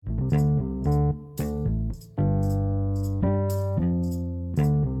Just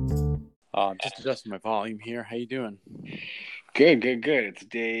adjusting my volume here. How you doing? Good, good, good. It's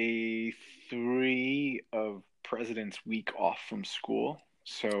day 3 of President's Week off from school.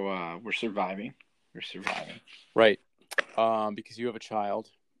 So we're surviving. We're surviving. Right. Because you have a child.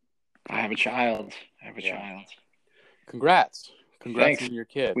 I have a child. Yeah. Congrats. Congrats Thanks. on your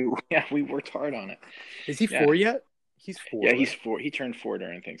kid. We worked hard on it. Is he Yeah. 4 yet? He's 4. Yeah, right? he's 4. He turned 4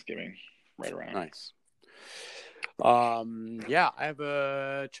 during Thanksgiving. Right around. Nice. Yeah, I have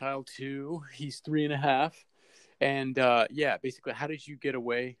a child too. He's 3.5. And basically, how did you get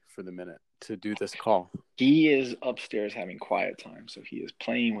away for the minute to do this call? He is upstairs having quiet time, so he is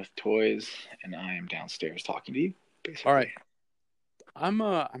playing with toys, and I am downstairs talking to you. Basically. All right. I'm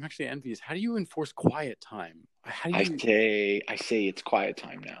actually envious. How do you enforce quiet time? I say it's quiet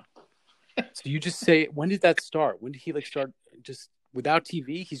time now. So you just say, when did that start? When did he start just without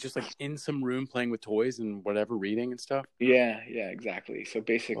TV? He's just in some room playing with toys and whatever, reading and stuff? Yeah, exactly. So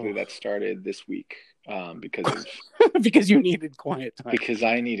basically that started this week because of because you needed quiet time. Because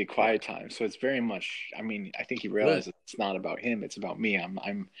I needed quiet time. So it's very much, I think he realized it's not about him, it's about me.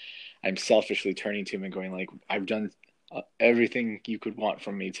 I'm selfishly turning to him and going I've done everything you could want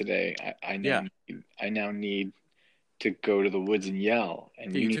from me today. I now need to go to the woods and yell,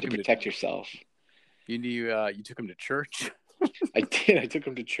 and you need to protect yourself. You took him to church? I did. I took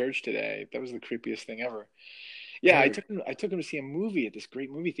him to church today. That was the creepiest thing ever. Yeah, I took him to see a movie at this great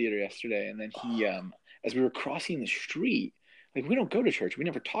movie theater yesterday, and then he, as we were crossing the street, we don't go to church. We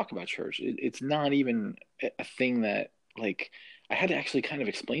never talk about church. It's not even a thing that I had to actually kind of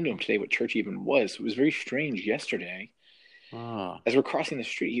explain to him today what church even was. It was very strange yesterday. As we're crossing the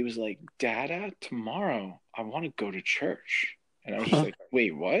street, he was like, "Dada, tomorrow I want to go to church." And I was just like,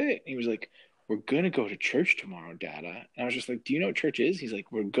 "Wait, what?" And he was like, "We're going to go to church tomorrow, Dada." And I was just like, "Do you know what church is?" He's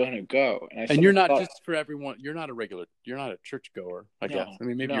like, "We're going to go." And you're not just for everyone. You're not a church goer, I guess.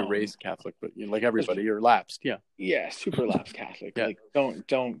 Maybe you're raised Catholic, but like everybody, you're lapsed. Yeah. Yeah. Super lapsed Catholic. Yeah.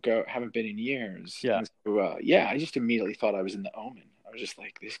 Don't go. Haven't been in years. Yeah. So, I just immediately thought I was in the Omen. I was just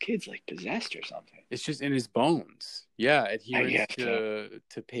like, this kid's possessed or something. It's just in his bones. Yeah. Adherence to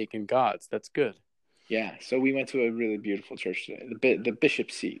pagan gods. That's good. Yeah, so we went to a really beautiful church today, the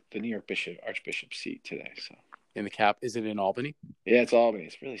bishop's seat, the New York Archbishop's seat today. So in the cap, is it in Albany? Yeah, it's Albany.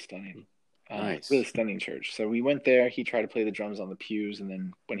 It's really stunning. Nice, really stunning church. So we went there. He tried to play the drums on the pews, and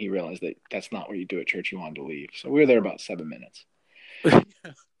then when he realized that that's not what you do at church, he wanted to leave. So we were there about 7 minutes.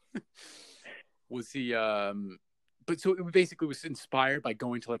 Was he? But so it basically was inspired by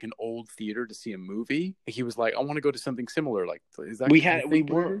going to an old theater to see a movie. He was like, I want to go to something similar. Is that we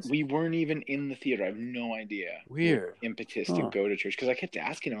weren't even in the theater. I have no idea. Weird impetus to go to church, because I kept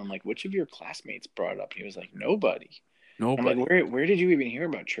asking him, I'm like, which of your classmates brought it up? And he was like, nobody. I'm like, where did you even hear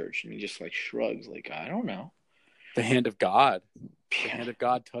about church? And he just shrugs, I don't know. The hand of God. The hand of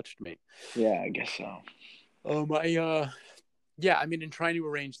God touched me. Yeah, I guess so. In trying to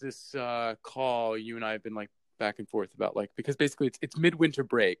arrange this call, you and I have been back and forth about because basically it's midwinter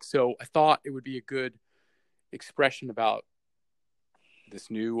break, so I thought it would be a good expression about this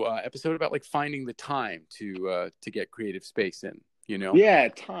new episode about finding the time to get creative space in, Yeah,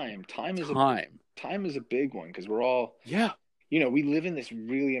 time is a big one, because we're all we live in this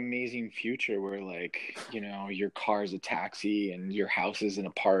really amazing future where your car is a taxi and your house is an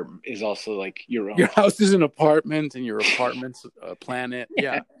apartment, is also your own. Your house is an apartment and your apartment's a planet.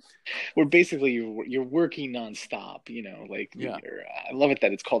 Yeah. Where basically you're working nonstop, I love it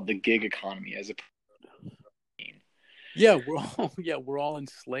that it's called the gig economy as a. Yeah, we're all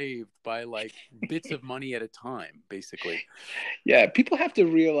enslaved by bits of money at a time, basically. Yeah, people have to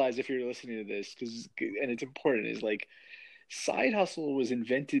realize, if you're listening to this, and it's important, is side hustle was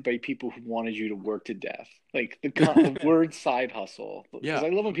invented by people who wanted you to work to death. The word side hustle. Because I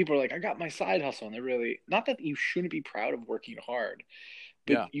love when people are like, I got my side hustle, and they're really, not that you shouldn't be proud of working hard,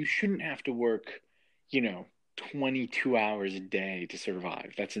 but you shouldn't have to work, 22 hours a day to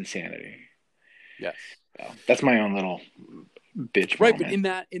survive. That's insanity. Yes. So that's my own little bitch right moment.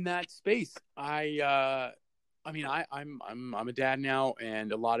 But in that space, I'm a dad now,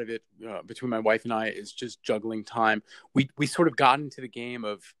 and a lot of it between my wife and I is just juggling time. We sort of got into the game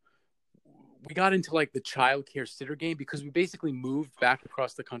of, we got into the childcare sitter game, because we basically moved back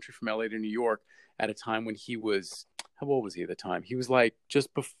across the country from LA to New York at a time when he was, how old was he at the time? He was it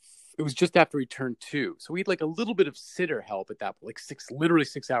was just after he turned 2. So we had a little bit of sitter help at that point, literally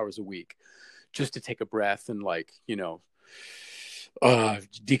 6 hours a week, just to take a breath and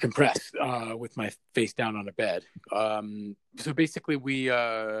decompress with my face down on a bed. So basically we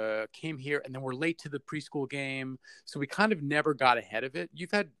came here, and then we're late to the preschool game. So we kind of never got ahead of it.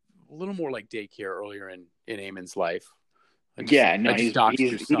 You've had little more like daycare earlier in Eamon's life. Yeah, no, I just doxed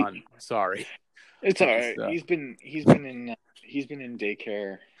your son. Sorry. It's all right. He's been in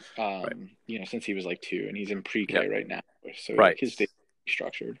daycare, Right. since he was like 2, and he's in pre-K Yeah. right now. So Right. his day is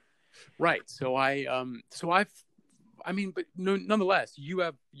structured. Right. So but no, nonetheless,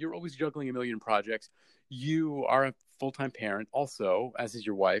 you're always juggling a million projects. You are a full-time parent also, as is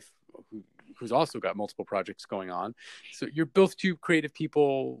your wife, who's also got multiple projects going on. So you're both two creative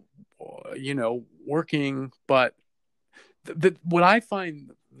people, working. But what I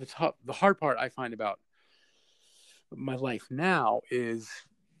find the hard part I find about my life now is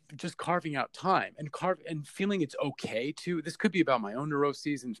just carving out time and feeling it's okay to. This could be about my own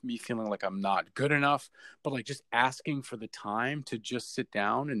neuroses and me feeling like I'm not good enough, but like just asking for the time to just sit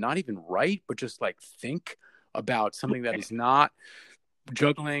down and not even write, but just like think about something that is not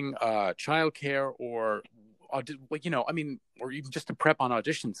juggling childcare or or even just to prep on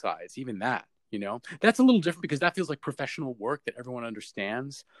audition sides. Even that, that's a little different because that feels like professional work that everyone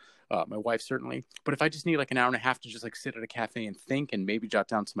understands. My wife certainly. But if I just need like an hour and a half to just like sit at a cafe and think and maybe jot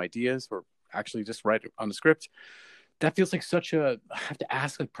down some ideas or actually just write on the script, that feels like I have to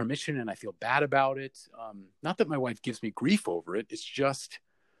ask like permission and I feel bad about it. Not that my wife gives me grief over it. It's just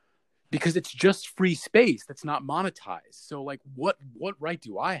because it's just free space that's not monetized. So like what right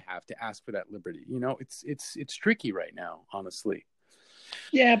do I have to ask for that liberty? It's tricky right now, honestly.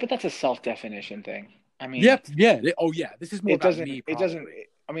 Yeah, but that's a self-definition thing. I mean, yeah. This is more about me. It doesn't.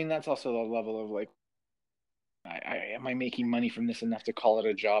 I mean, that's also the level of like, am I making money from this enough to call it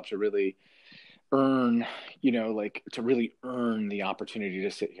a job to really earn, to really earn the opportunity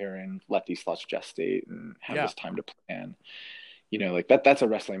to sit here and let these thoughts gestate and have this time to plan. Like that's a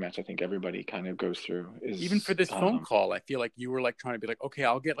wrestling match I think everybody kind of goes through. Even for this phone call, I feel like you were like trying to be like, okay,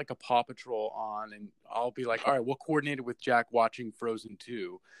 I'll get like a Paw Patrol on and I'll be like, all right, we'll coordinate it with Jack watching Frozen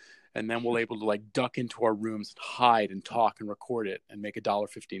 2. And then we'll able to like duck into our rooms and hide and talk and record it and make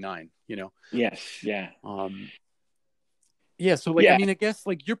 $1.59, Yes. Yeah. Yeah. So like, I mean, I guess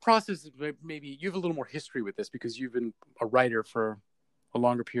like your process, maybe you have a little more history with this because you've been a writer for a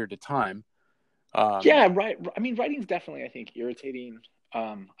longer period of time. Right. I mean, writing's definitely, I think, irritating.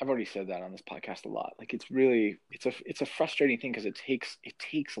 I've already said that on this podcast a lot. Like it's a frustrating thing because it takes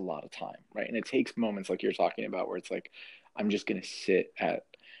a lot of time, right? And it takes moments like you're talking about where it's like, I'm just going to sit at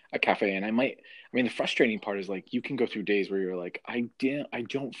a cafe and the frustrating part is like, you can go through days where you're like, I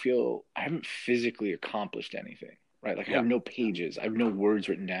haven't physically accomplished anything. Right. Like I have no pages. I have no words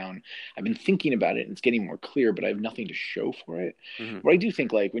written down. I've been thinking about it and it's getting more clear, but I have nothing to show for it. Mm-hmm. But I do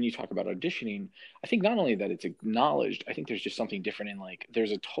think like when you talk about auditioning, I think not only that it's acknowledged, I think there's just something different in like,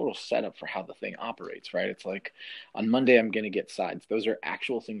 there's a total setup for how the thing operates, right? It's like on Monday, I'm going to get sides. Those are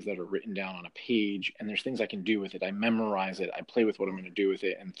actual things that are written down on a page and there's things I can do with it. I memorize it. I play with what I'm going to do with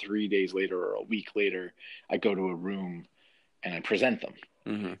it. And 3 days later or a week later, I go to a room and I present them.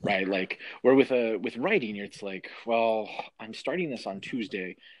 Mm-hmm. Right. Like where with writing, it's like, well, I'm starting this on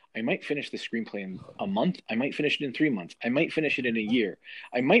Tuesday. I might finish the screenplay in a month. I might finish it in 3 months. I might finish it in a year.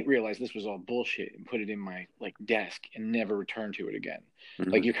 I might realize this was all bullshit and put it in my like desk and never return to it again.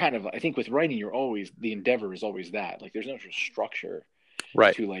 Mm-hmm. Like you're kind of, I think with writing, the endeavor is always that. Like there's no structure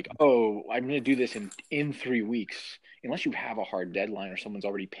to like, oh, I'm going to do this in 3 weeks. Unless you have a hard deadline or someone's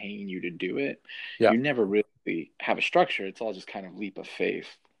already paying you to do it, you never really have a structure. It's all just kind of leap of faith.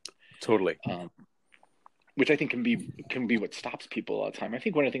 Totally. Which I think can be what stops people a lot of time. I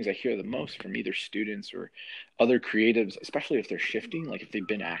think one of the things I hear the most from either students or other creatives, especially if they're shifting, like if they've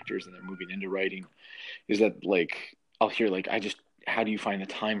been actors and they're moving into writing, is that like I'll hear like how do you find the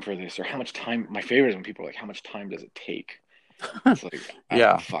time for this, or how much time? My favorite is when people are like, how much time does it take? It's like,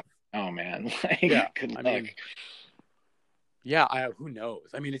 fuck, oh man, like, good luck. Who knows?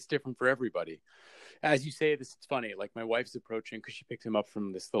 I mean, it's different for everybody. As you say, this is funny. Like my wife's approaching because she picked him up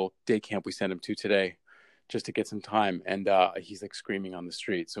from this little day camp we sent him to today, just to get some time, and he's like screaming on the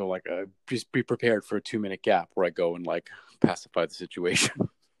street. So like, just be prepared for a 2-minute gap where I go and like pacify the situation.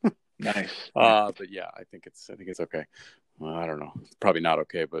 Nice. But yeah, I think it's okay. Well, I don't know. It's probably not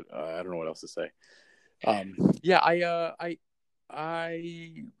okay, but I don't know what else to say.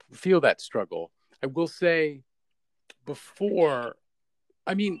 I feel that struggle. I will say before,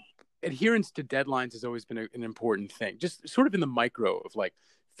 I mean, adherence to deadlines has always been an important thing, just sort of in the micro of like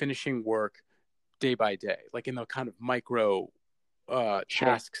finishing work day by day, like in the kind of micro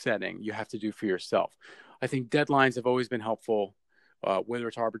task setting you have to do for yourself. I think deadlines have always been helpful, whether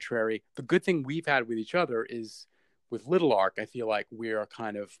it's arbitrary. The good thing we've had with each other is with Little Arc, I feel like we're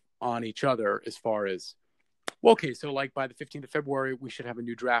kind of on each other as far as well, okay, so like by the 15th of February, we should have a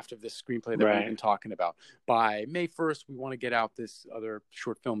new draft of this screenplay that we've been talking about. By May 1st, we want to get out this other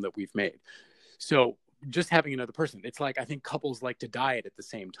short film that we've made. So just having another person, it's like, I think couples like to diet at the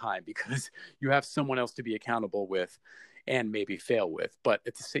same time because you have someone else to be accountable with and maybe fail with. But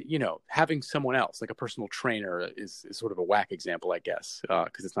it's, you know, having someone else, like a personal trainer, is sort of a whack example, I guess,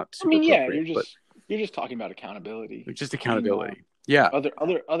 because it's not super appropriate. You're just talking about accountability. Just accountability. Yeah.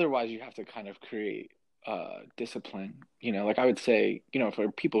 Otherwise, you have to kind of create discipline. You know, like I would say, you know,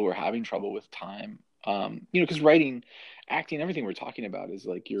 for people who are having trouble with time, you know, because writing, acting, everything we're talking about is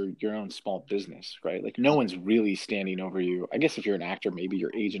like your own small business, right? Like no one's really standing over you. I guess if you're an actor, maybe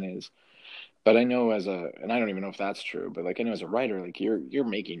your agent is. But I know and I don't even know if that's true, but like I know as a writer, like you're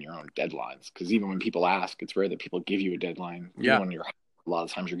making your own deadlines, because even when people ask, it's rare that people give you a deadline. Yeah. Even when a lot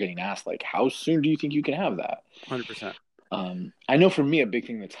of times you're getting asked, like, how soon do you think you can have that? 100%. I know for me, a big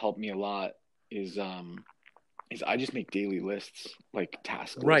thing that's helped me a lot is I just make daily lists, like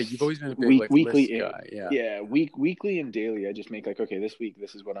task lists. Right. You've always been a big weekly list guy. Yeah. Yeah. Weekly and daily, I just make like, okay, this week,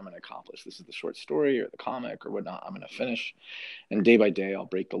 this is what I'm going to accomplish. This is the short story or the comic or whatnot I'm going to finish. And day by day, I'll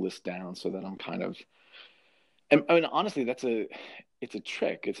break the list down so that I'm kind of, I mean, honestly, it's a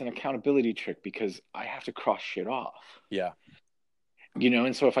trick. It's an accountability trick because I have to cross shit off. Yeah. You know,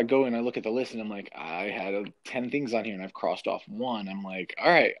 and so if I go and I look at the list and I'm like, I had 10 things on here and I've crossed off one, I'm like, all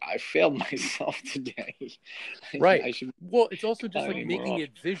right, I failed myself today. Right. Well, it's also just like making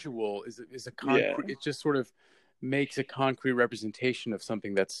it visual is a concrete. It just sort of makes a concrete representation of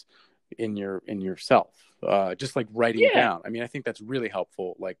something that's in yourself. Just like writing it down. I mean, I think that's really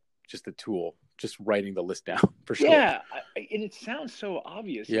helpful. Like just a tool, just writing the list down for sure. Yeah, and it sounds so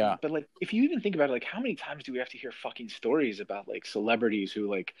obvious. Yeah. But like, if you even think about it, like, how many times do we have to hear fucking stories about like celebrities who,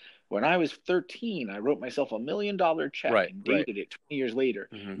 like, when I was 13, I wrote myself $1 million check and dated it 20 years later.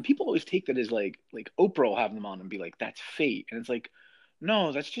 Mm-hmm. And people always take that as like Oprah will have them on and be like, that's fate. And it's like,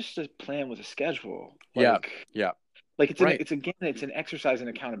 no, that's just a plan with a schedule. Like, yeah. Like it's an exercise in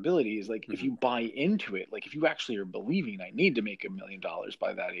accountability. Is like, if you buy into it, like if you actually are believing I need to make $1 million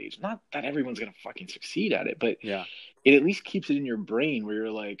by that age, not that everyone's gonna fucking succeed at it, but it at least keeps it in your brain where you're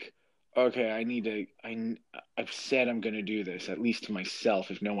like, okay, I've said I'm gonna do this, at least to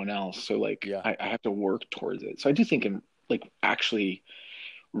myself, if no one else. So like, I have to work towards it. So I do think in like actually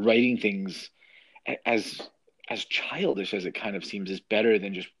writing things as childish as it kind of seems is better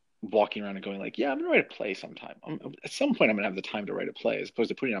than just walking around and going like, yeah, I'm gonna write a play sometime. At some point I'm gonna have the time to write a play, as opposed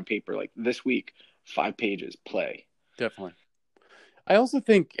to putting it on paper like this week, 5 pages, play. Definitely. I also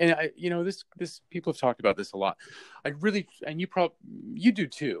think, and this people have talked about this a lot. I really, and you do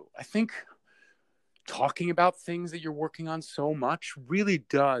too. I think talking about things that you're working on so much really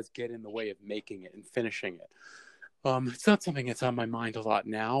does get in the way of making it and finishing it. It's not something that's on my mind a lot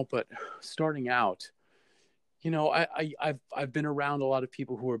now, but starting out, you know, I've been around a lot of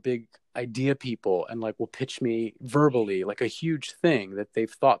people who are big idea people and like will pitch me verbally like a huge thing that they've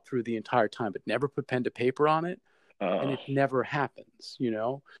thought through the entire time, but never put pen to paper on it. And it never happens, you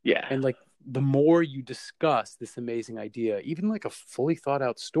know? Yeah. And like the more you discuss this amazing idea, even like a fully thought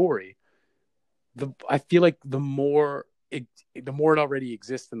out story, I feel like the more it already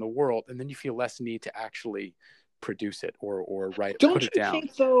exists in the world, and then you feel less need to actually produce it or write it, put it down. Don't you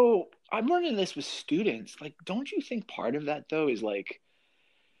think though, I'm learning this with students, like, don't you think part of that though is like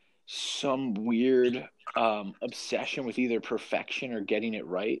some weird obsession with either perfection or getting it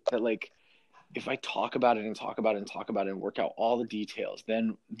right, that like if I talk about it and talk about it and talk about it and work out all the details,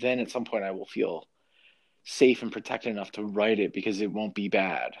 then at some point I will feel safe and protected enough to write it because it won't be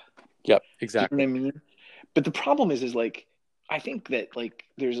bad. Yep, exactly. You know what I mean? But the problem is like, I think that like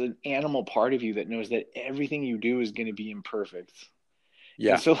there's an animal part of you that knows that everything you do is going to be imperfect.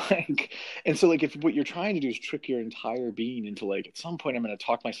 Yeah. And so like if what you're trying to do is trick your entire being into like, at some point I'm going to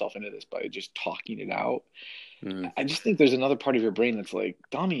talk myself into this by just talking it out. I just think there's another part of your brain that's like,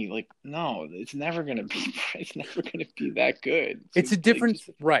 dummy, like, no, it's never going to be that good. So it's a different,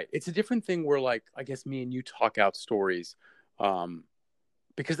 right. It's a different thing where like, I guess me and you talk out stories,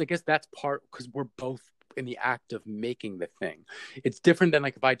 because I guess that's because we're both in the act of making the thing. It's different than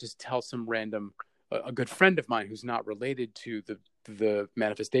like if I just tell some random, a good friend of mine who's not related to the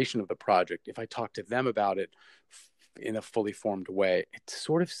manifestation of the project, if I talk to them about it in a fully formed way, it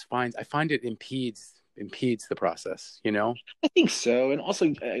sort of I find it impedes the process, you know? I think so. And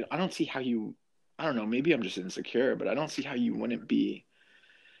also, I don't see how I don't know, maybe I'm just insecure, but I don't see how you wouldn't be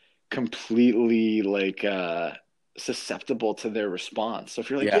completely like susceptible to their response. So if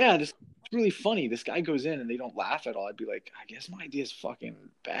you're like, this is really funny, this guy goes in and they don't laugh at all, I'd be like, I guess my idea is fucking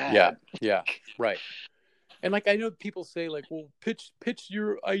bad. Yeah, right. And like I know people say like, well, pitch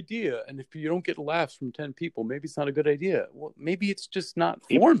your idea, and if you don't get laughs from 10 people, maybe it's not a good idea. Well, maybe it's just not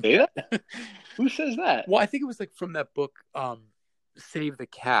People formed. say that? Who says that? Well, I think it was like from that book, Save the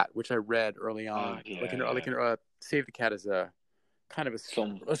Cat, which I read early on. Save the Cat is a kind of a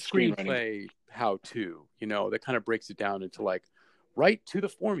screenplay how-to, that kind of breaks it down into like right to the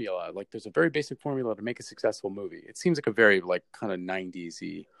formula. Like there's a very basic formula to make a successful movie. It seems like a very like kind of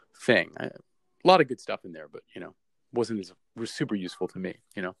 90s-y thing. A lot of good stuff in there, but wasn't as super useful to me.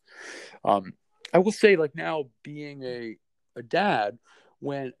 I will say like now being a dad,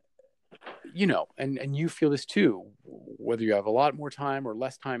 when and you feel this too, whether you have a lot more time or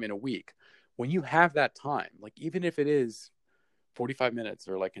less time in a week, when you have that time, like even if it is 45 minutes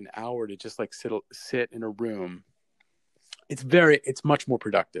or like an hour to just like sit in a room, it's much more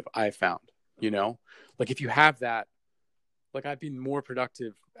productive. I found, like if you have that, like I've been more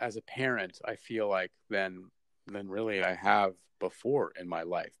productive as a parent, I feel like than really I have before in my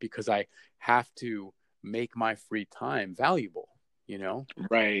life, because I have to make my free time valuable,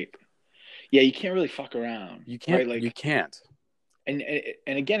 Right. Yeah, you can't really fuck around. You can't, right? Like, you can't. And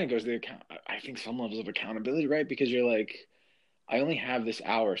again, it goes to the I think some levels of accountability, right? Because you're like, I only have this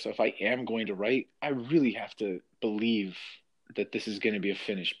hour, so if I am going to write, I really have to believe that this is going to be a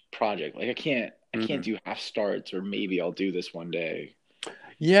finished project. Like I can't do half starts, or maybe I'll do this one day.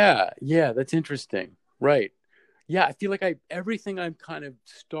 Yeah, that's interesting. Right. Yeah, I feel like everything I've kind of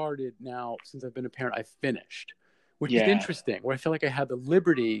started now since I've been a parent, I've finished, which is interesting. Where I feel like I had the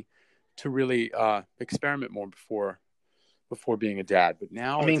liberty to really experiment more before being a dad. But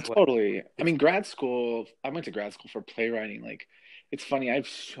now totally. I mean, grad school, I went to grad school for playwriting. Like, it's funny, I have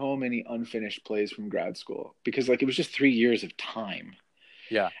so many unfinished plays from grad school because like it was just 3 years of time.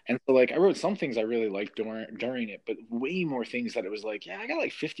 Yeah. And so like I wrote some things I really liked during it, but way more things that it was like, yeah, I got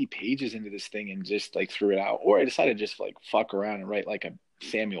like 50 pages into this thing and just like threw it out. Or I decided to just like fuck around and write like a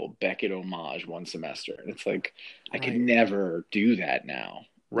Samuel Beckett homage one semester. And it's like I could never do that now.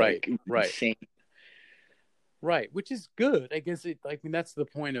 Right. Like, right. Insane. Right, which is good. I guess that's the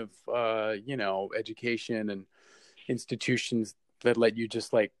point of education and institutions that let you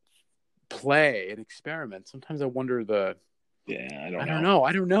just like play and experiment. Sometimes I wonder I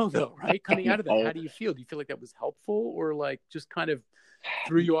don't know though, right? Coming out of that, how do you feel? Do you feel like that was helpful, or like just kind of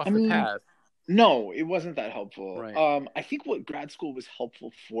threw you off the path? No, it wasn't that helpful. Right. I think what grad school was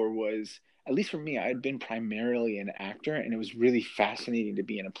helpful for was, at least for me, I had been primarily an actor, and it was really fascinating to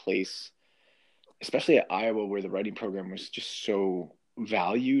be in a place, especially at Iowa, where the writing program was just so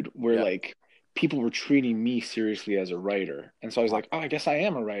valued, where like people were treating me seriously as a writer. And so I was like, oh, I guess I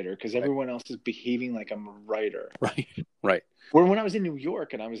am a writer, because everyone else is behaving like I'm a writer. Right. Where when I was in New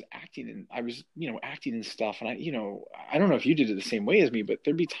York and I was acting and stuff, and I don't know if you did it the same way as me, but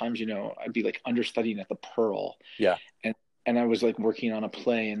there'd be times, I'd be like understudying at the Pearl. Yeah. And I was like working on a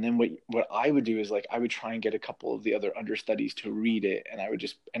play, and then what I would do is like I would try and get a couple of the other understudies to read it, and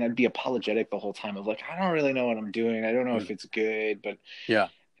I'd be apologetic the whole time of like, I don't really know what I'm doing. I don't know if it's good, but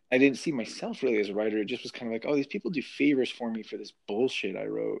I didn't see myself really as a writer. It just was kind of like, oh, these people do favors for me for this bullshit I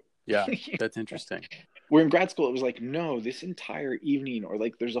wrote. Yeah, that's interesting. Where in grad school, it was like, no, this entire evening, or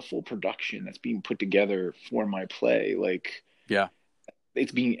like there's a full production that's being put together for my play. Like,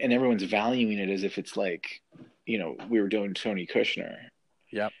 it's being, and everyone's valuing it as if it's like, we were doing Tony Kushner.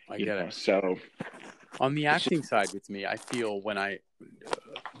 Yep, I get it. So on the acting side with me, I feel when I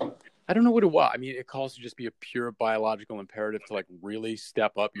don't know what it was. I mean, it calls to just be a pure biological imperative to like really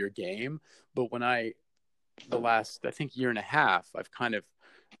step up your game. But when the last, I think, year and a half, I've kind of,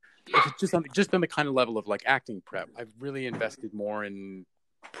 it's just on the kind of level of like acting prep, I've really invested more in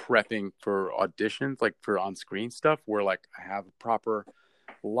prepping for auditions, like for on-screen stuff, where like I have a proper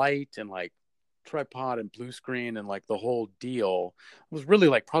light and like tripod and blue screen and like the whole deal. It was really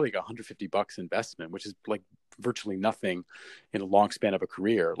like probably like $150 investment, which is like virtually nothing in a long span of a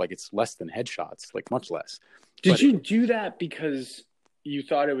career. Like it's less than headshots, like much less. Did you do that because you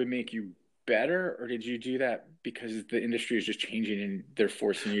thought it would make you better, or did you do that because the industry is just changing and they're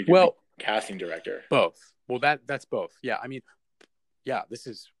forcing you to be a casting director? Both. Well, that's both. Yeah, I mean, yeah, let's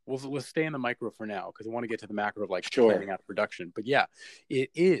stay in the micro for now, because I want to get to the macro of like planning out production. But yeah,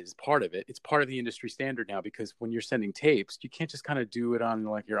 it is part of it. It's part of the industry standard now, because when you're sending tapes, you can't just kind of do it on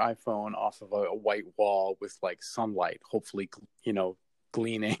like your iPhone off of a white wall with like sunlight, hopefully,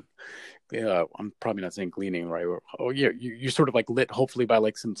 gleaning. Yeah, I'm probably not saying gleaning, right? Oh yeah, you're sort of like lit hopefully by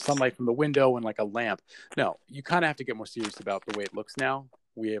like some sunlight from the window and like a lamp. No, you kind of have to get more serious about the way it looks now.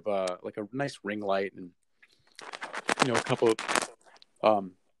 We have like a nice ring light and a couple of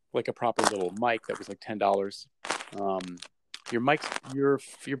like a proper little mic that was like $10. Your mic's you're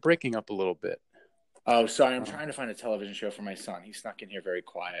breaking up a little bit. Oh, sorry. I'm trying to find a television show for my son. He snuck in here very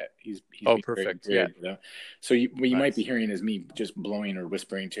quiet. He's Oh, being very perfect. Yeah, good. So what you might be nice. hearing is me just blowing or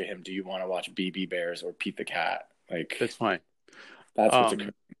whispering to him. Do you want to watch BB Bears or Pete the Cat? Like That's fine. that's what's occurring.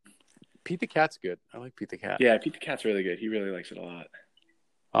 Um, Pete the Cat's good. I like Pete the Cat. Yeah, Pete the Cat's really good. He really likes it a lot.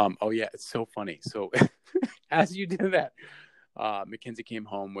 Oh yeah, it's so funny. So as you do that, Mackenzie came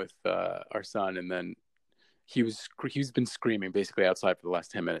home with our son, and then he's been screaming basically outside for the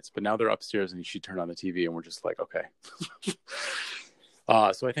last 10 minutes. But now they're upstairs, and she turned on the TV, and we're just like, okay.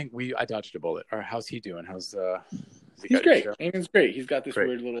 So I think I dodged a bullet. Or how's he doing? Has he He's got your great. show? Eamon's great. He's got this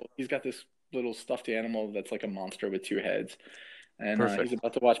Great, little stuffed animal that's like a monster with two heads. And he's perfect.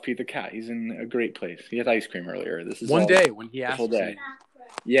 about to watch Pete the Cat. He's in a great place. He had ice cream earlier. This is One all day when he the full asks day. me,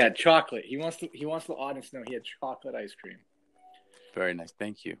 Yeah, chocolate. He wants the audience to know he had chocolate ice cream. very nice,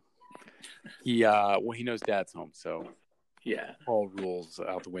 thank you. He knows Dad's home, so Yeah. all rules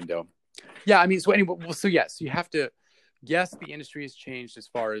out the window. Yeah, I mean, so anyway, so yes, you have to. Yes, the industry has changed as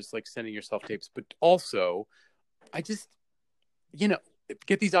far as like sending yourself tapes, but also, I just,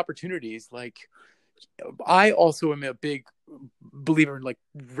 get these opportunities. Like, I also am a big believer in like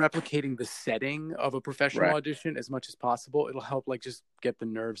replicating the setting of a professional Right. audition as much as possible. It'll help like just get the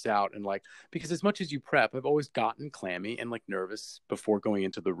nerves out and like, because as much as you prep, I've always gotten clammy and like nervous before going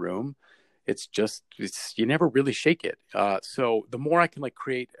into the room. It's you never really shake it. So the more I can like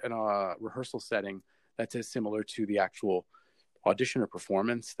create a rehearsal setting that's as similar to the actual audition or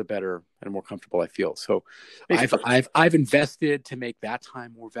performance, the better and more comfortable I feel. So I've invested to make that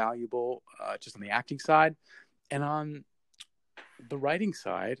time more valuable, just on the acting side. And on the writing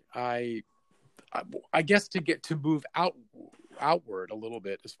side, I guess to move outward a little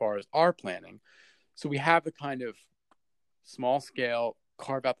bit as far as our planning. So we have the kind of small scale,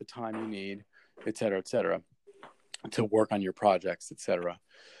 carve out the time you need, et cetera, to work on your projects, et cetera.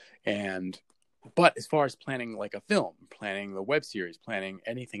 But as far as planning like a film, planning the web series, planning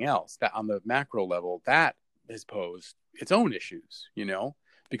anything else that on the macro level, that has posed its own issues,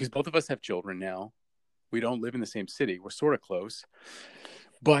 because both of us have children now. We don't live in the same city. We're sort of close.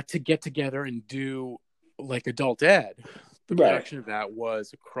 But to get together and do like adult ed, the production of that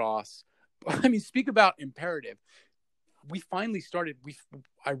was across, I mean, speak about imperative. We finally started.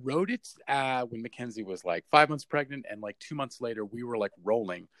 I wrote it when Mackenzie was like 5 months pregnant, and like 2 months later, we were like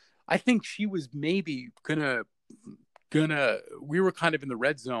rolling. I think she was maybe gonna. We were kind of in the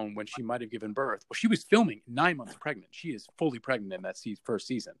red zone when she might have given birth. Well, she was filming 9 months pregnant. She is fully pregnant in that first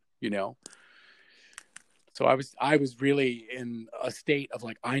season. So I was really in a state of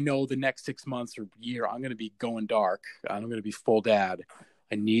like, I know the next 6 months or year I'm going to be going dark. I'm going to be full dad.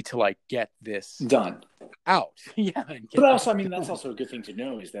 I need to like get this done out. Yeah. But also, I mean, that's also a good thing to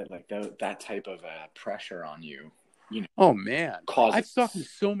know is that like that type of pressure on you, Oh man, causes. I've talked to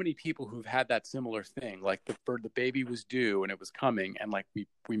so many people who've had that similar thing. Like the baby was due and it was coming, and like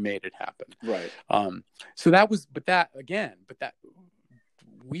we made it happen. Right. So that was, but that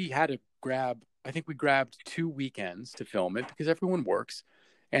we had to grab. I think we grabbed 2 weekends to film it because everyone works,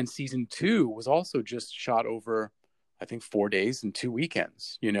 and season 2 was also just shot over, I think 4 days and 2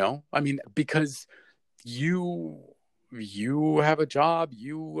 weekends. I mean, because you have a job,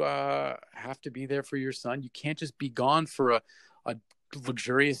 you have to be there for your son. You can't just be gone for a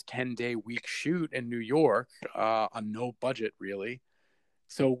luxurious 10-day week shoot in New York on no budget, really.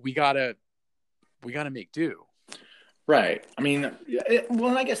 So we gotta make do. Right. I mean,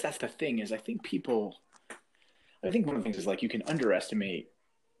 well, I guess that's the thing is I think one of the things is like you can underestimate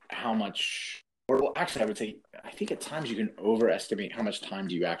how much, or well, actually, I would say I think at times you can overestimate how much time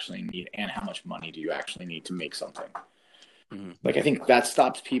do you actually need and how much money do you actually need to make something. Mm-hmm. Like I think that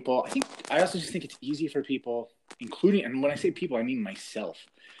stops people. I also just think it's easy for people, including, and when I say people, I mean myself,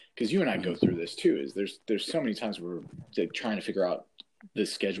 because you and I go through this too. Is there's so many times where we're trying to figure out the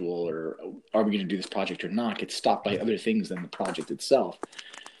schedule or are we going to do this project or not? Get stopped by other things than the project itself.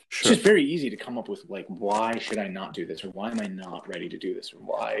 Sure. It's just very easy to come up with like, why should I not do this, or why am I not ready to do this, or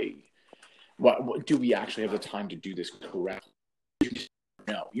what do we actually have the time to do this correctly?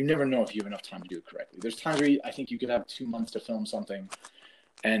 No, you never know if you have enough time to do it correctly. There's times where I think you could have 2 months to film something.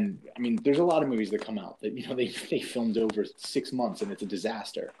 And I mean, there's a lot of movies that come out that, they filmed over 6 months and it's a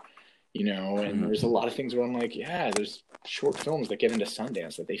disaster, and there's a lot of things where I'm like, yeah, there's short films that get into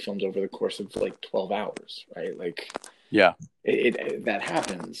Sundance that they filmed over the course of like 12 hours, right? Like, yeah, that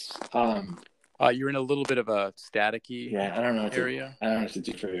happens. You're in a little bit of a staticky I don't know area. I don't know what to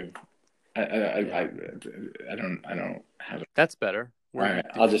do for you. I don't have it. That's better. All right,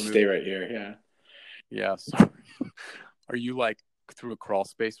 I'll just stay right here. Yeah. Yeah. So, are you like through a crawl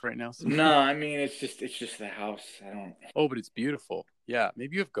space right now? No, I mean it's just the house. I don't. Oh, but it's beautiful. Yeah,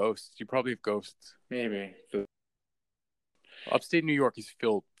 maybe you have ghosts. You probably have ghosts. Maybe. Upstate New York is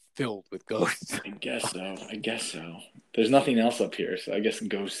filled with ghosts. I guess so. I guess so. There's nothing else up here, so I guess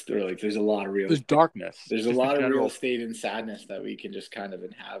ghosts are like there's a lot of real There's estate. darkness. There's a Just a lot of real general. estate and sadness that we can just kind of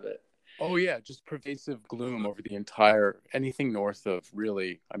inhabit. Oh yeah, just pervasive gloom over the entire anything north of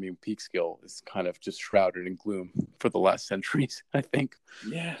really. I mean, Peekskill is kind of just shrouded in gloom for the last centuries, I think.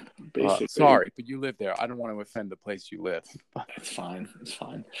 Yeah, basically. Sorry, but you live there. I don't want to offend the place you live. It's fine. It's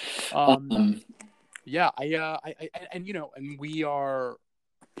fine. Yeah, and and we are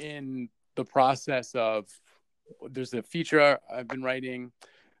in the process of. There's a feature I've been writing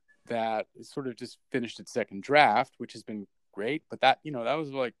that sort of just finished its second draft, which has been great. But that that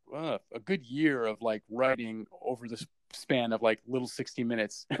was like a good year of like writing over the span of like little 60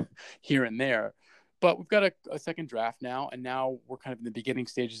 minutes here and there. But we've got a second draft now, and now we're kind of in the beginning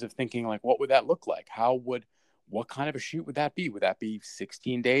stages of thinking like, what would that look like? What kind of a shoot would that be? Would that be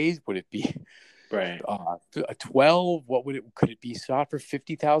 16 days? Would it be right? 12? Could it be shot for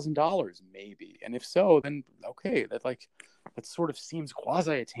 $50,000 maybe? And if so, then okay, that sort of seems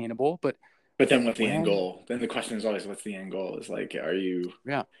quasi attainable. But then what's the end goal? Then the question is always, what's the end goal? Is like, are you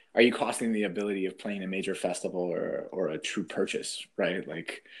costing the ability of playing a major festival or a true purchase, right?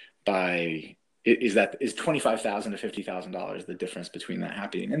 Like is $25,000 to $50,000 the difference between that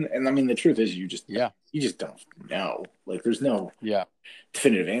happening? And I mean, the truth is you just don't know. Like there's no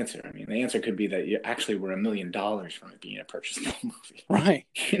definitive answer. I mean, the answer could be that you actually were $1 million from it being a purchasable movie. Right.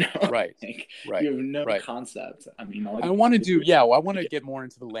 Right. Right. You have no concept. I mean, I want to get more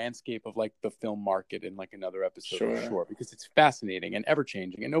into the landscape of like the film market in like another episode for sure, because it's fascinating and ever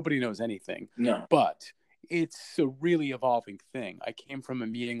changing and nobody knows anything. No. But it's a really evolving thing. I came from a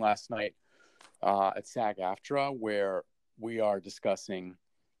meeting last night at SAG-AFTRA where we are discussing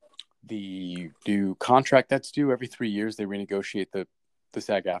the new contract that's due every 3 years. They renegotiate the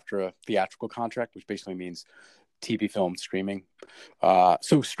SAG-AFTRA theatrical contract, which basically means TV, film, streaming.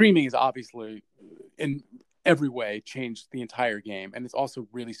 So streaming is obviously in every way changed the entire game, and it's also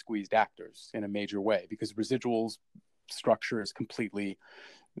really squeezed actors in a major way because residuals structure is completely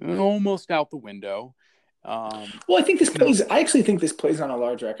almost out the window. Well, I actually think this plays on a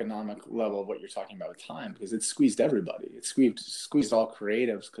larger economic level of what you're talking about with time, because it's squeezed everybody. It's squeezed all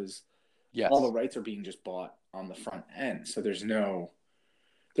creatives because all the rights are being just bought on the front end. So there's no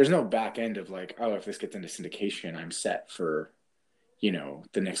back end of like, oh, if this gets into syndication, I'm set for, the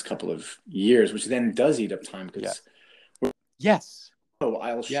next couple of years, which then does eat up time because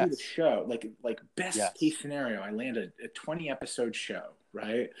I'll shoot a show like best case scenario. I land a 20 episode show,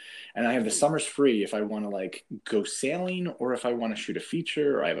 right? And I have the summers free if I want to like go sailing or if I want to shoot a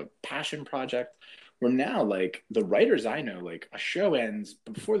feature or I have a passion project. Where now like the writers I know, like a show ends,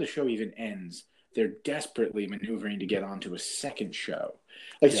 but before the show even ends, they're desperately maneuvering to get onto a second show.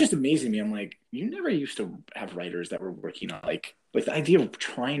 Like it's just amazing to me. I'm like, you never used to have writers that were working on like the idea of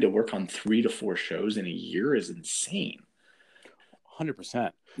trying to work on 3 to 4 shows in a year is insane.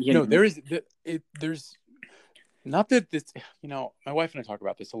 100%. There's not that this, my wife and I talk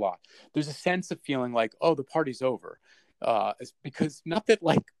about this a lot. There's a sense of feeling like, oh, the party's over. It's because not that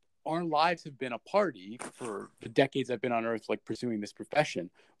like our lives have been a party for the decades I've been on Earth, like pursuing this profession,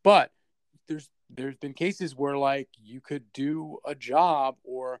 but there's been cases where like you could do a job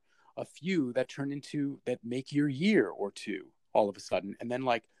or a few that make your year or two all of a sudden, and then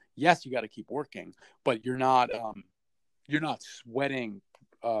like yes, you got to keep working, but you're not sweating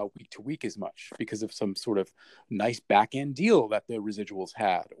week to week as much because of some sort of nice back end deal that the residuals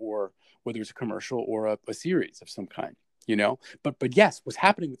had, or whether it's a commercial or a series of some kind, But yes, what's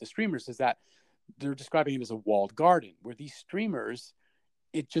happening with the streamers is that they're describing it as a walled garden where these streamers,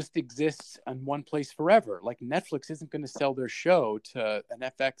 it just exists in one place forever. Like Netflix isn't going to sell their show to an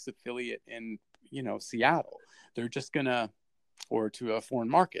FX affiliate in, Seattle. They're just or to a foreign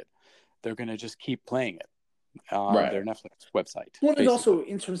market. They're going to just keep playing it on their Netflix website. Well, and also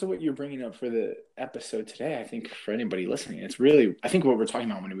in terms of what you're bringing up for the episode today, I think for anybody listening, it's really, I think what we're talking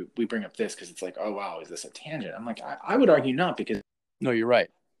about when we bring up this, because it's like, oh, wow, is this a tangent? I'm like, I would argue not, because. No, you're right.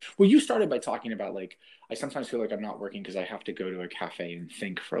 Well, you started by talking about like, I sometimes feel like I'm not working because I have to go to a cafe and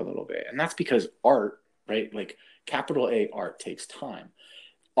think for a little bit. And that's because art, right? Like capital A art takes time.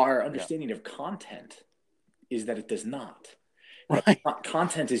 Our understanding of content is that it does not. Right.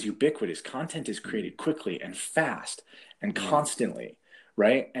 Content is ubiquitous. Content is created quickly and fast and constantly,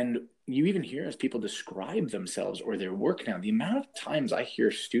 right? And you even hear as people describe themselves or their work now, the amount of times I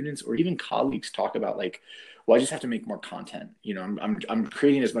hear students or even colleagues talk about like, well, I just have to make more content. I'm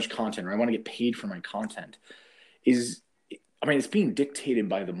creating as much content, or I want to get paid for my content. I mean, it's being dictated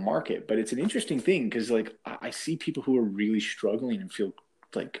by the market, but it's an interesting thing because like I see people who are really struggling and feel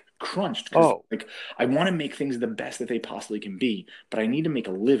like crunched because Oh, like I want to make things the best that they possibly can be, but I need to make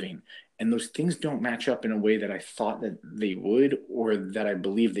a living. And those things don't match up in a way that I thought that they would or that I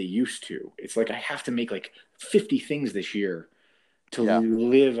believe they used to. It's like I have to make like 50 things this year to yeah.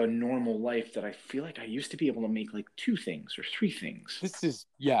 live a normal life that I feel like I used to be able to make like two things or three things.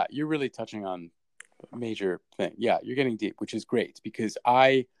 Yeah, you're really touching on a major thing. Yeah, you're getting deep, which is great because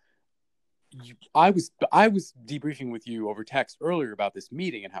I was debriefing with you over text earlier about this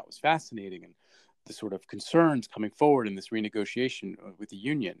meeting and how it was fascinating and the sort of concerns coming forward in this renegotiation with the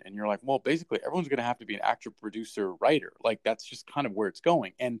union. And you're like, well, basically everyone's going to have to be an actor, producer, writer. Like that's just kind of where it's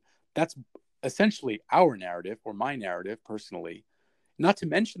going. And that's essentially our narrative or my narrative personally. Not to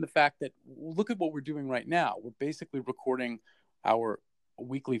mention the fact that look at what we're doing right now. We're basically recording our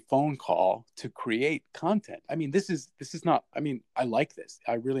weekly phone call to create content. I mean, this is not. I mean, I like this.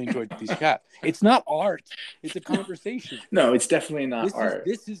 I really enjoyed these chats. It's not art. It's a conversation. No, it's definitely not art.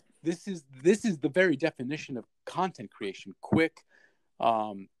 This is the very definition of content creation. Quick,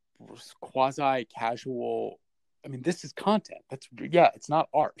 um, quasi casual. I mean, this is content. That's yeah. It's not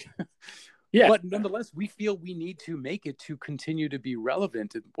art. Yeah. But nonetheless, we feel we need to make it to continue to be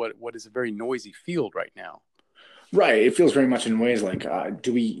relevant in what is a very noisy field right now. Right. It feels very much in ways like,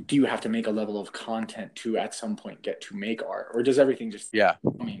 do you have to make a level of content to at some point get to make art? Or does everything just, Yeah.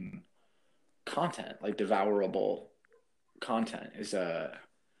 I mean, content, like devourable content is I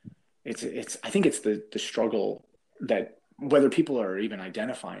think it's the struggle that whether people are even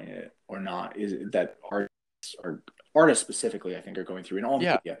identifying it or not is that artists specifically I think are going through in all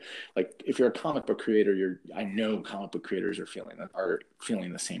Yeah. media. Like if you're a comic book creator, I know comic book creators are feeling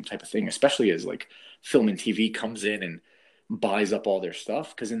the same type of thing, especially as like film and TV comes in and buys up all their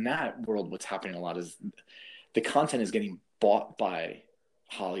stuff. Because in that world, what's happening a lot is the content is getting bought by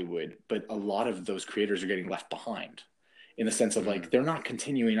Hollywood, but a lot of those creators are getting left behind in the sense of like they're not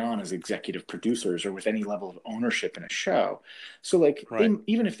continuing on as executive producers or with any level of ownership in a show. So like Right.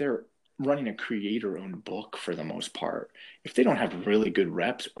 even if they're running a creator owned book for the most part, if they don't have really good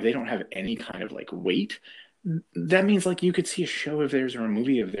reps or they don't have any kind of like weight, that means like you could see a show of theirs or a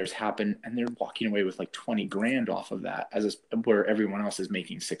movie of theirs happen and they're walking away with like 20 grand off of that where everyone else is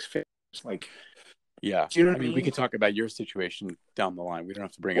making six figures. Like, Yeah. do you know I what I mean, we mean? could talk about your situation down the line. We don't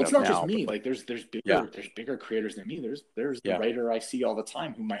have to bring Well, it it's up not just now, but me. like, Like yeah, there's bigger creators than me. There's the yeah, writer I see all the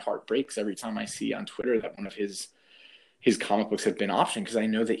time who my heart breaks every time I see on Twitter that one of his comic books have been optioned because I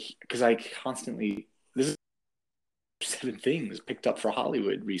know that because I constantly this is seven things picked up for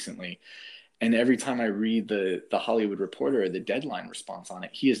Hollywood recently. And every time I read the Hollywood Reporter or the Deadline response on it,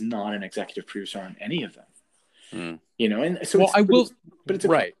 he is not an executive producer on any of them. mm. You know, and so Well, I will. but it's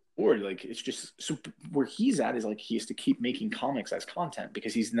across Right. the board. Like it's just so where he's at is like he has to keep making comics as content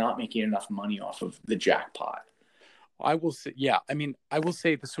because he's not making enough money off of the jackpot. I will say, yeah. I mean, I will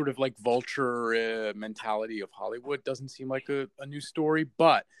say the sort of like vulture mentality of Hollywood doesn't seem like a new story,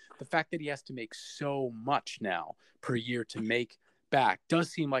 but the fact that he has to make so much now per year to make back does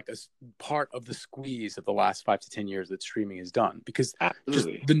seem like a part of the squeeze of the last 5 to 10 years that streaming has done because just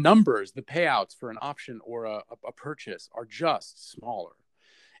Absolutely. the numbers, the payouts for an option or a purchase are just smaller.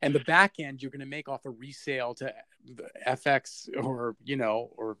 And the back end you're going to make off a resale to FX or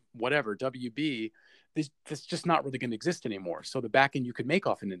or whatever WB, this just not really going to exist anymore. So the back end you could make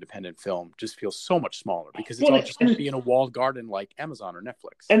off an independent film just feels so much smaller because it's Well, all just going to be in a walled garden like Amazon or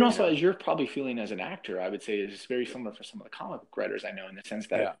Netflix. and also, as you're probably feeling as an actor, I would say it's very similar for some of the comic book writers I know in the sense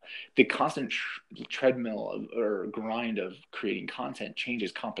Yeah. that the constant treadmill or grind of creating content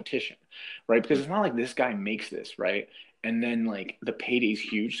changes competition, right? Because it's not like this guy makes this, right? And then like the payday's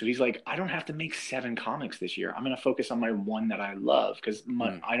huge. So he's like, I don't have to make seven comics this year. I'm going to focus on my one that I love because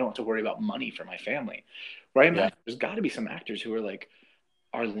I don't have to worry about money for my family, right? Yeah. There's got to be some actors who are like,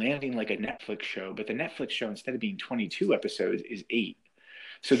 are landing like a Netflix show, but the Netflix show, instead of being 22 episodes, is 8.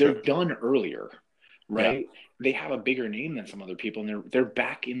 So Sure. they're done earlier, Yeah. right? They have a bigger name than some other people, and they're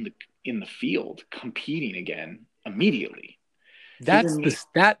back in the field competing again immediately. That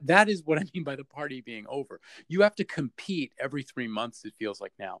is what I mean by the party being over. You have to compete every 3 months, it feels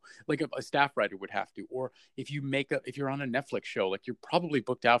like now, like a staff writer would have to. Or if you're on a Netflix show, like you're probably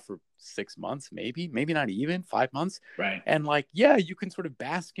booked out for 6 months, maybe not even 5 months. Right. And like, yeah, you can sort of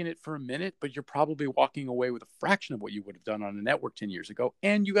bask in it for a minute, but you're probably walking away with a fraction of what you would have done on a network 10 years ago.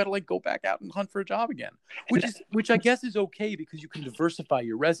 And you got to like go back out and hunt for a job again, which I guess is okay because you can diversify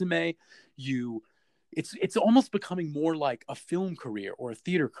your resume. It's almost becoming more like a film career or a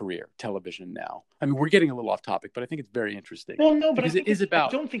theater career, television now. I mean, we're getting a little off topic, but I think it's very interesting. Well, no, but because it is I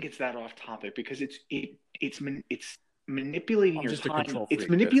about don't think it's that off topic because it's manipulating I'm your just a time. control It's freak,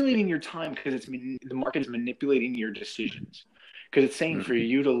 basically. manipulating your time because the market is manipulating your decisions. Because it's saying for Mhm.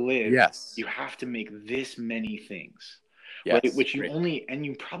 you to live, Yes. you have to make this many things, right? Yes. Which Great.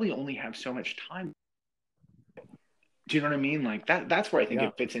 you probably only have so much time. Do you know what I mean? Like that's where I think Yeah.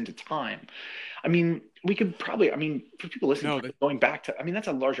 it fits into time. I mean, we could probably, I mean, for people listening, No, that, going back to, I mean, that's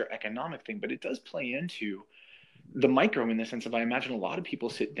a larger economic thing, but it does play into the micro in the sense of I imagine a lot of people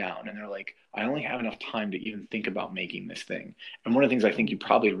sit down and they're like, I only have enough time to even think about making this thing. And one of the things I think you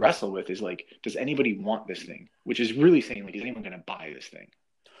probably wrestle with is like, does anybody want this thing? Which is really saying like, is anyone going to buy this thing?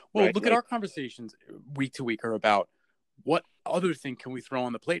 well, Right? look at Like, our conversations week to week are about what other thing can we throw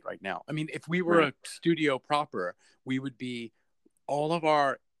on the plate right now? I mean, if we were right, a studio proper, we would be all of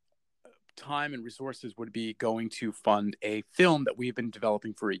our time and resources would be going to fund a film that we've been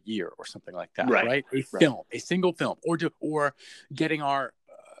developing for a year or something like that, right, right? A right, film, a single film, or getting our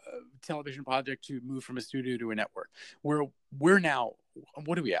television project to move from a studio to a network. We're now,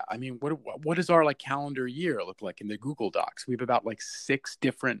 what are we at? I mean, what does our like calendar year look like in the Google Docs? We have about like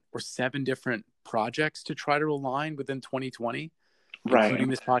 7 different projects to try to align within 2020, right. including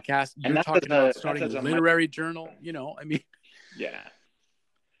this podcast. And You're talking about that's starting a as a literary journal, I mean, yeah.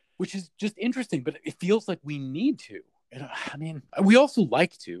 which is just interesting, but it feels like we need to. And I mean, we also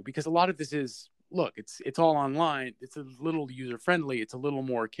like to, because a lot of this is, look, it's all online. It's a little user friendly. It's a little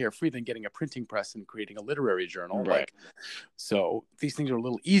more carefree than getting a printing press and creating a literary journal. Right. Like, so these things are a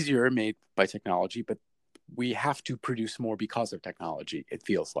little easier made by technology, but we have to produce more because of technology, it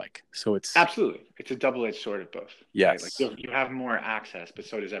feels like. So it's, Absolutely. It's a double-edged sword of both, right? Like yes, you have more access, but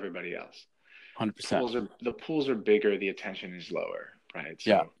so does everybody else. 100%. The pools are bigger, the attention is lower, right?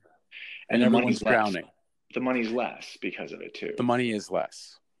 Yeah. So, and And the everyone's money's less. drowning. The money's less because of it too. The money is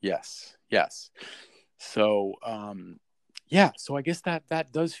less. Yes. Yes. So, yeah. So I guess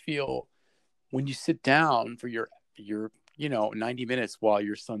that does feel, when you sit down for your 90 minutes while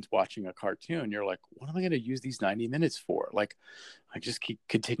your son's watching a cartoon, you're like, what am I going to use these 90 minutes for? Like, I just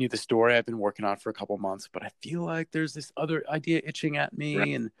continue the story I've been working on for a couple months, but I feel like there's this other idea itching at Right.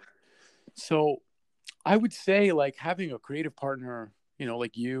 me. And so I would say, like, having a creative partner,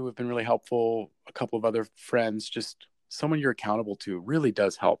 like you, have been really helpful. A couple of other friends, just someone you're accountable to, really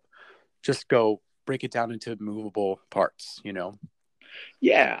does help. Just go break it down into movable parts.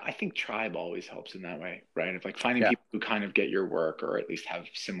 Yeah, I think tribe always helps in that way, right? Of like finding Yeah. people who kind of get your work or at least have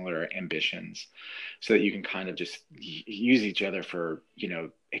similar ambitions so that you can kind of just use each other for,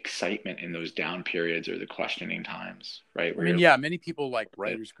 excitement in those down periods or the questioning times, right? I Where mean, you're yeah, many people like like,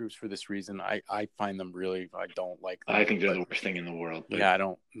 writers groups for this reason. I find them really, I don't like I them, think they're but the worst thing in the world, but yeah,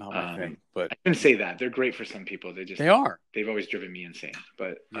 not my thing, but I shouldn't say that. They're great for some people. they are. They've always driven me insane.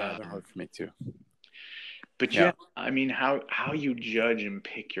 Yeah, they're hard for me too. But Yeah. yeah, I mean, how you judge and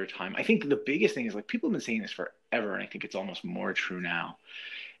pick your time. I think the biggest thing is like people have been saying this forever, and I think it's almost more true now.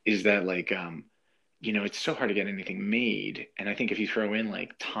 Is that like it's so hard to get anything made, and I think if you throw in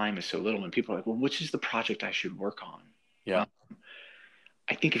like time is so little, and people are like, well, which is the project I should work on? Yeah.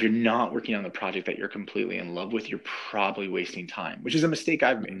 I think if you're not working on the project that you're completely in love with, you're probably wasting time, which is a mistake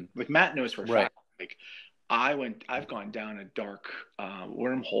I've made. Mhm. Like Matt knows for a Right. fact. Like I've gone down a dark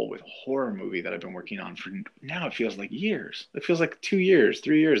wormhole with a horror movie that I've been working on for now. It feels like years. It feels like 2 years,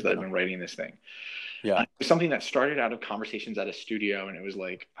 3 years that I've Yeah. been writing this thing. Yeah. It was something that started out of conversations at a studio, and it was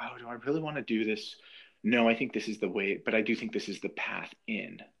like, oh, do I really want to do this? No, I think this is the way, but I do think this is the path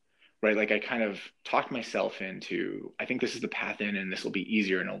in, right? Like I kind of talked myself into, I think this is the path in, and this will be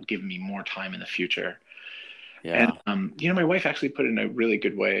easier, and it'll give me more time in the future. And Yeah. my wife actually put it in a really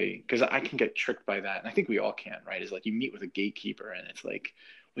good way because I can get tricked by that, and I think we all can, right? Is like you meet with a gatekeeper, and it's like,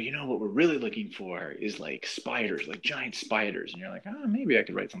 well, what we're really looking for is like spiders, like giant spiders, and you're like, oh, maybe I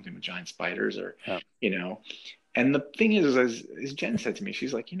could write something with giant spiders, or Yeah. you know. And the thing is, as Jen said to me,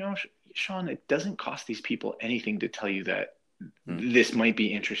 she's like, Sean, it doesn't cost these people anything to tell you that Mm. this might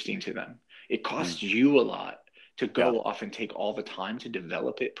be interesting to them. It Mm. costs you a lot to Yeah. go off and take all the time to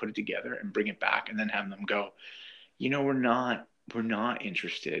develop it, put it together, and bring it back, and then have them go, we're not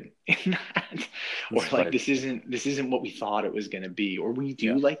interested in that, or That's like right. this isn't what we thought it was going to be, or we do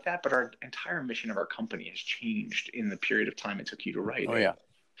Yeah. like that, but our entire mission of our company has changed in the period of time it took you to write Oh it. yeah.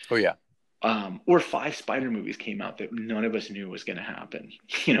 Oh yeah. Or 5 Spider movies came out that none of us knew was going to happen,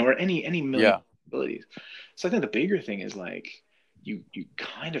 or any million Yeah. possibilities. So I think the bigger thing is like you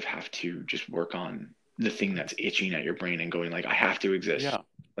kind of have to just work on the thing that's itching at your brain and going like, I have to exist, Yeah.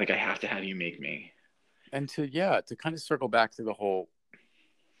 like I have to have you make me. And to kind of circle back to the whole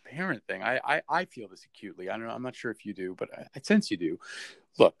parent thing, I feel this acutely. I don't know. I'm not sure if you do, but I sense you do.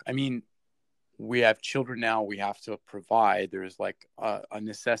 Look, I mean, we have children now. We have to provide. There's like a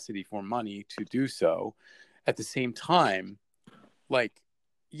necessity for money to do so. at the same time, like,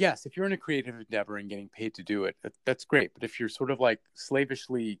 yes, if you're in a creative endeavor and getting paid to do it, that's great. But if you're sort of like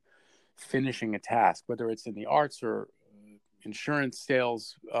slavishly finishing a task, whether it's in the arts or insurance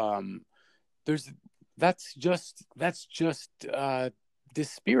sales, there's that's just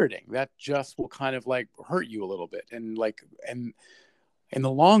dispiriting. That just will kind of like hurt you a little bit. And like, and in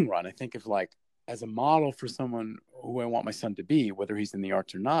the long run, I think of like as a model for someone who I want my son to be, whether he's in the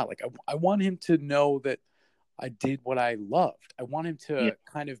arts or not, like I want him to know that I did what I loved. I want him Yeah. to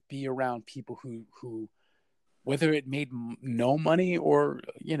kind of be around people who whether it made no money or,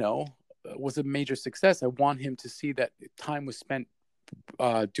 was a major success. I want him to see that time was spent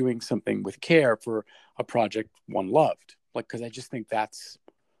doing something with care for a project one loved. Like, because I just think that's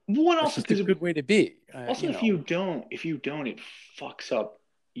One that's also just a because good way to be. also if you don't, it fucks up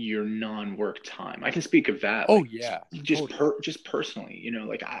your non-work time. I can speak of that, Oh like yeah, just totally. just personally,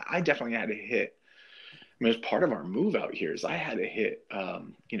 like I definitely had to hit. I mean, as part of our move out here is I had to hit,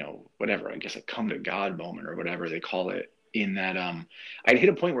 whatever, I guess a come to God moment or whatever they call it. In that, I'd hit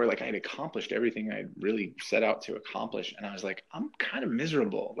a point where like I had accomplished everything I'd really set out to accomplish, and I was like, I'm kind of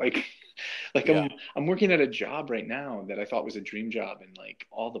miserable. Like, like Yeah, I'm working at a job right now that I thought was a dream job, and like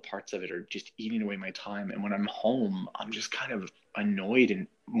all the parts of it are just eating away my time. And when I'm home, I'm just kind of annoyed and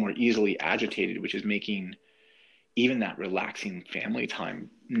more easily agitated, which is making even that relaxing family time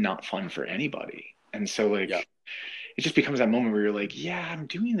not fun for anybody. And so yeah. like it just becomes that moment where you're like, yeah, I'm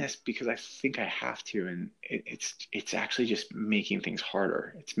doing this because I think I have to, and it's actually just making things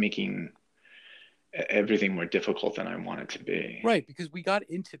harder. It's making everything more difficult than I want it to be. Right, because we got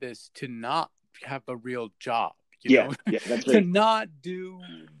into this to not have a real job, Yeah, yeah, that's to very not do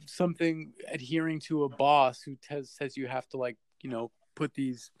something adhering to a boss who says you have to like, put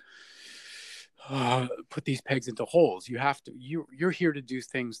these put these pegs into holes. You have to you're here to do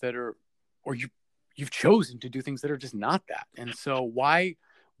things that are, or you've chosen to do things that are just not that. And so why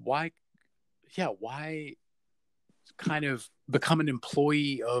why kind of become an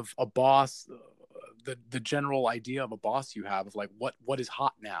employee of a boss, the general idea of a boss you have of like what is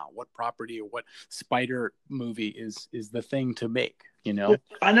hot now, what property or what spider movie is the thing to make, well,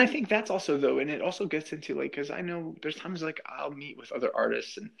 and I think that's also though, and it also gets into like because I know there's times like I'll meet with other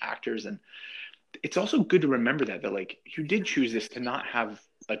artists and actors, and it's also good to remember that like you did choose this to not have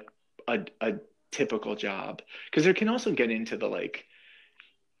a typical job because there can also get into the like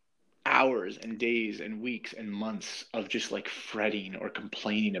hours and days and weeks and months of just like fretting or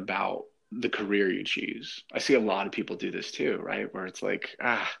complaining about the career you choose. I see a lot of people do this too, right? Where it's like,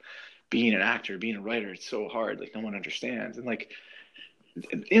 being an actor, being a writer, it's so hard. Like no one understands. And like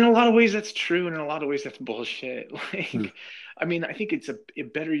in a lot of ways that's true, and in a lot of ways that's bullshit. Hmm. Like, I mean, I think it's a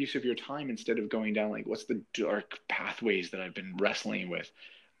better use of your time instead of going down like what's the dark pathways that I've been wrestling with.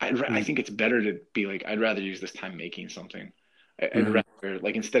 I Hmm. think it's better to be like I'd rather use this time making something. I'd Hmm. rather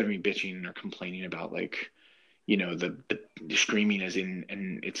like instead of me bitching or complaining about like the streaming is in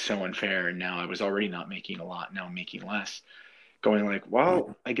and it's so unfair and now I was already not making a lot, now I'm making less, going like,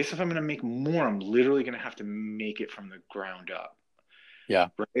 well, I guess if I'm going to make more, I'm literally going to have to make it from the ground up. Yeah.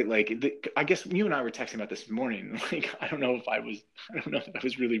 Right? Like, I guess you and I were texting about this morning. Like, I don't know if that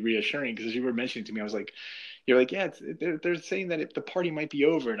was really reassuring because as you were mentioning to me, I was like, you're like, yeah, they're saying that the party might be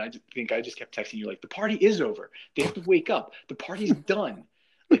over. And I just kept texting you, like, the party is over. They have to wake up. The party's done.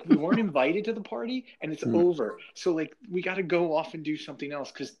 Like, we weren't invited to the party and it's Hmm. over. So, like, we got to go off and do something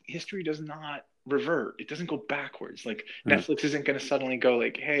else because history does not revert. It doesn't go backwards. Like, Hmm. Netflix isn't going to suddenly go,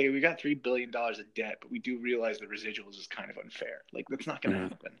 like, hey, we got $3 billion of debt, but we do realize the residuals is kind of unfair. Like, that's not going to Hmm.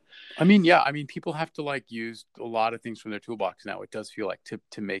 happen. I mean, yeah, I mean, people have to like use a lot of things from their toolbox now. It does feel like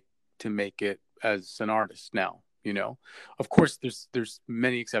to make it as an artist now. Of course, there's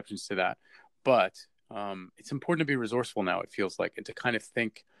many exceptions to that, but it's important to be resourceful now. It feels like, and to kind of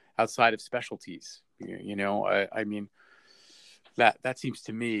think outside of specialties. I mean, that seems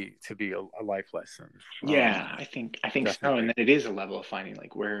to me to be a life lesson. Yeah, I think so. And Definitely. then it is a level of finding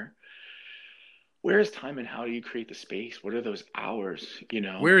like where is time and how do you create the space? What are those hours?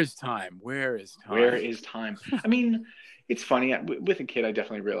 Where is time? Where is Where time? is time? I mean, it's funny. With a kid, I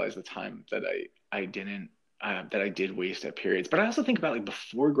definitely realized the time that I didn't that I did waste at periods. But I also think about like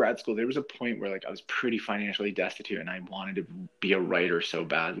before grad school, there was a point where like I was pretty financially destitute and I wanted to be a writer so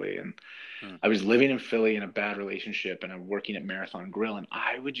badly. And Hmm. I was living in Philly in a bad relationship and I'm working at Marathon Grill and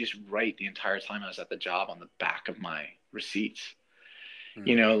I would just write the entire time I was at the job on the back of my receipts. Hmm.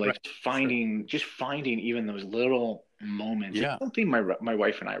 Right. Like Sure. finding even those little moments. It's Yeah. something my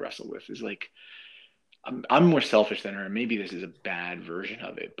wife and I wrestle with is like I'm more selfish than her. Maybe this is a bad version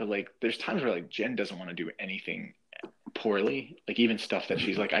of it, but like there's times where like Jen doesn't want to do anything poorly, like even stuff that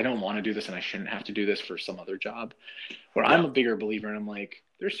she's like, I don't want to do this and I shouldn't have to do this for some other job. Where Yeah. I'm a bigger believer, and I'm like,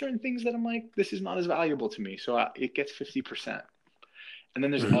 there's certain things that I'm like, this is not as valuable to me, so it gets 50%. And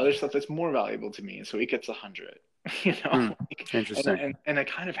then there's other stuff that's more valuable to me, and so it gets 100. You know, Interesting. and I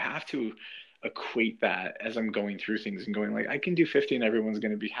kind of have to equate that as I'm going through things and going like, I can do 50 and everyone's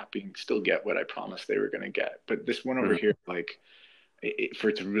going to be happy and still get what I promised they were going to get. But this one over here, like, for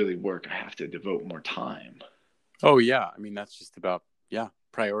it to really work, I have to devote more time. Oh yeah, I mean that's just about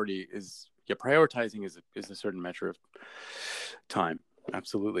prioritizing is a certain measure of time.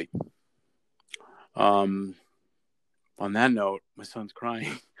 Absolutely. On that note, my son's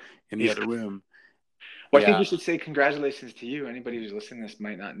crying in the other room. Well, I think we should say congratulations to you. Anybody who's listening to this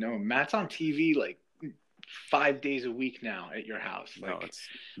might not know. Matt's on TV like 5 days a week now at your house. Like, no, it's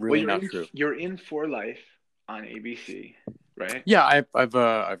really not true. You're in For Life on ABC, right? Yeah, I've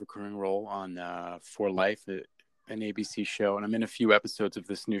a recurring role on For Life, an ABC show, and I'm in a few episodes of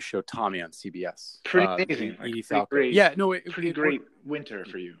this new show, Tommy, on CBS. Pretty amazing. Edie Falco. Yeah, no, pretty great winter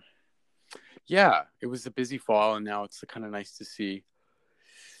for you. Yeah, it was a busy fall, and now it's kind of nice to see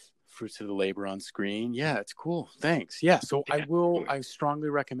fruits of the labor on screen. Yeah, it's cool. Thanks. Yeah, so yeah, I strongly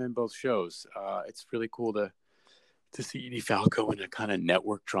recommend both shows. It's really cool to see Edie Falco in a kind of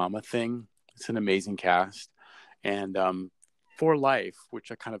network drama thing. It's an amazing cast. And For Life,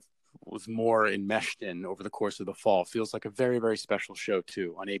 which I kind of was more enmeshed in over the course of the fall, feels like a very, very special show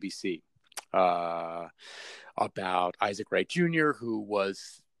too on ABC, about Isaac Wright Jr., who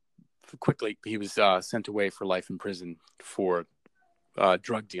was sent away for life in prison for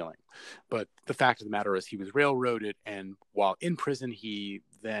drug dealing. But the fact of the matter is he was railroaded, and while in prison, he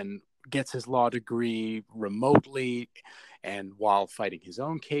then gets his law degree remotely, and while fighting his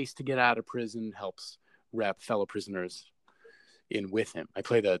own case to get out of prison, helps rep fellow prisoners in with him. I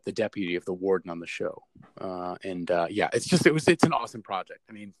play the deputy of the warden on the show. It's an awesome project.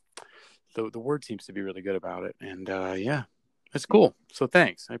 I mean, the word seems to be really good about it. And it's cool. So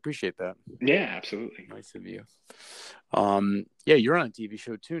thanks. I appreciate that. Yeah, absolutely. Nice of you. You're on a TV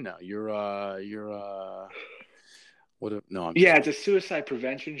show too now. It's a suicide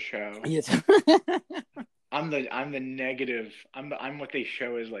prevention show. Yes. I'm the negative. I'm what they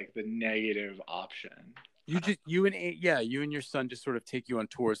show as like the negative option. You and your son just sort of take you on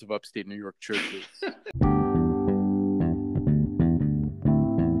tours of upstate New York churches.